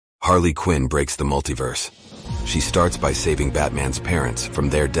Harley Quinn breaks the multiverse. She starts by saving Batman's parents from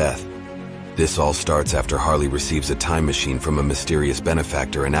their death. This all starts after Harley receives a time machine from a mysterious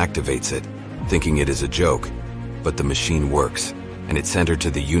benefactor and activates it, thinking it is a joke. But the machine works, and it sent her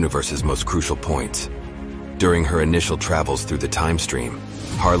to the universe's most crucial points. During her initial travels through the time stream,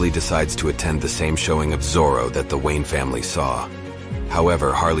 Harley decides to attend the same showing of Zorro that the Wayne family saw.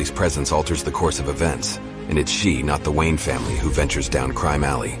 However, Harley's presence alters the course of events, and it's she, not the Wayne family, who ventures down Crime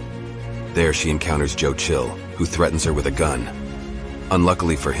Alley. There she encounters Joe Chill, who threatens her with a gun.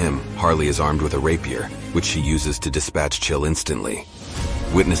 Unluckily for him, Harley is armed with a rapier, which she uses to dispatch Chill instantly.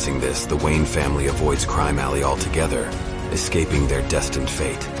 Witnessing this, the Wayne family avoids Crime Alley altogether, escaping their destined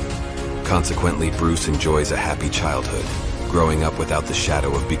fate. Consequently, Bruce enjoys a happy childhood, growing up without the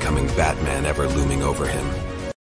shadow of becoming Batman ever looming over him.